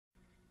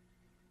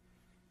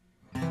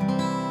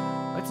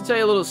to tell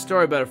you a little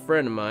story about a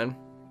friend of mine.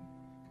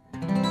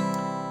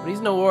 But he's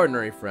no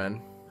ordinary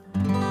friend.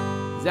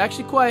 He's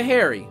actually quite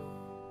hairy.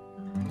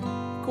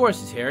 Of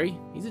course he's hairy.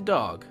 He's a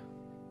dog.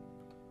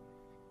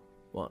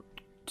 1,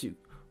 2,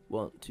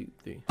 1, 2,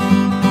 3.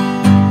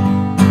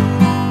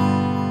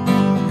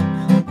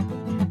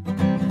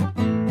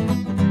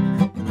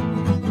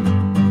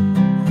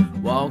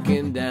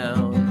 Walking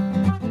down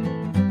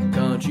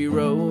country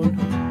road,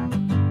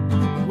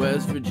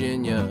 West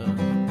Virginia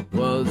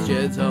was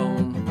Jed's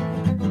home.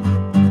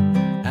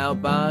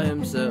 Out by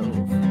himself,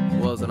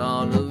 wasn't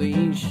on a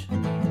leash,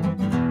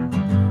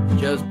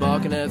 just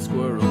barking at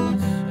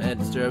squirrels and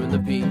disturbing the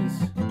peace.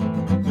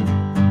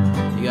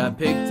 He got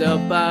picked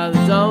up by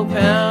the dog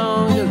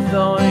pound, cause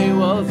thought he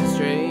was a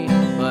stray,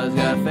 but he's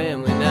got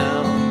family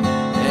now,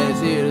 and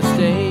he's here to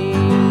stay.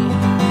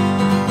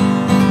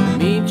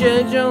 Meet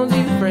Jed Jones,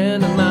 he's a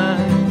friend of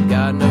mine,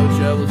 got no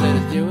troubles and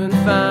he's doing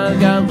fine.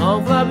 Got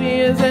long floppy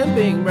ears and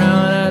big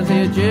brown eyes,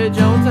 hear Jed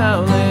Jones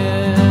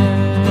howling,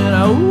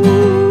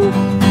 oh,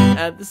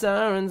 at the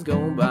sirens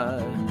going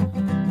by.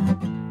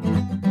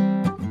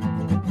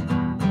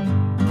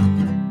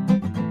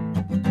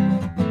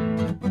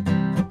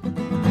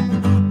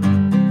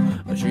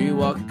 A tree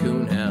walker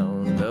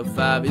coonhound of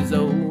 5 years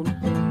old,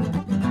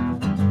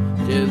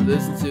 just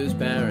listens to his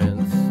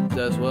parents,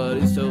 does what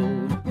he's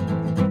told.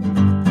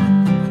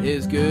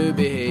 His good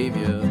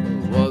behavior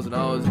wasn't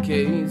always the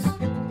case.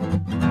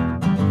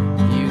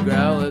 He would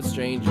growl at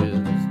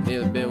strangers,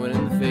 nearly bit one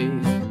in the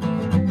face.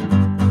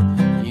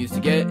 He used to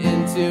get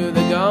into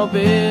the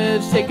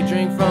garbage, take a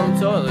drink from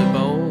the toilet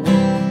bowl,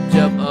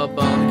 jump up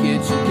on the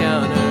kitchen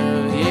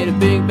counter, he ate a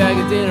big bag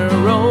of dinner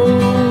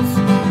rolls.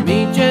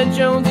 Meet Jed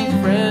Jones, he's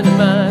a friend of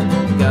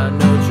mine, got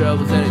no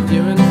troubles and he's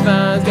doing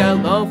fine. He's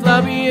got long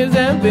floppy ears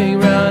and big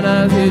round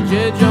eyes, hear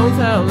Jed Jones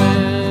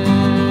howling,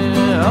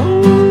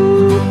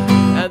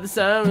 oh, at the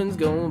sirens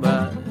going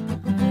by.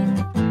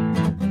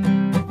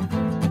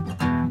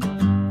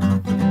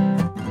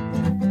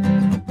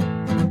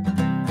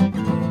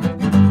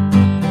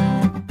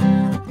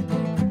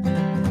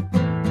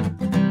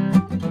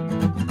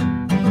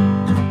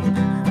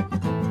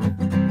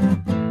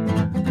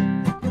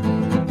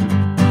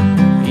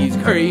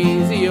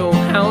 Crazy old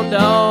hound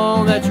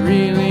dog, that's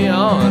really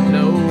all I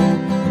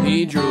know.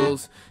 He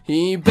drools,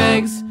 he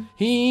begs,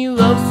 he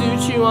loves to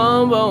chew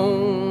on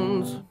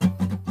bones.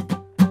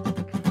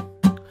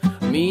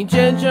 Meet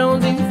Jed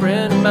Jones, he's a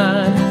friend of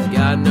mine, he's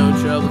got no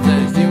troubles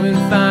and he's doing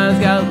fine.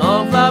 He's got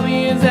long floppy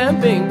ears and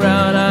big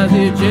brown eyes,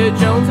 hear Jed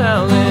Jones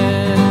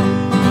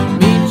howling.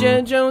 Meet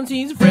Jed Jones,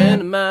 he's a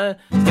friend of mine,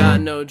 he's got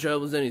no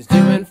troubles and he's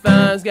doing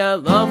fine. He's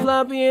got long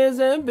floppy ears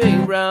and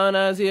big brown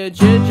eyes, hear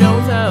Jed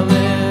Jones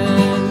howling.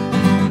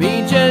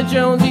 Meet Jed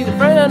Jones, he's a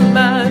friend of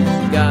mine.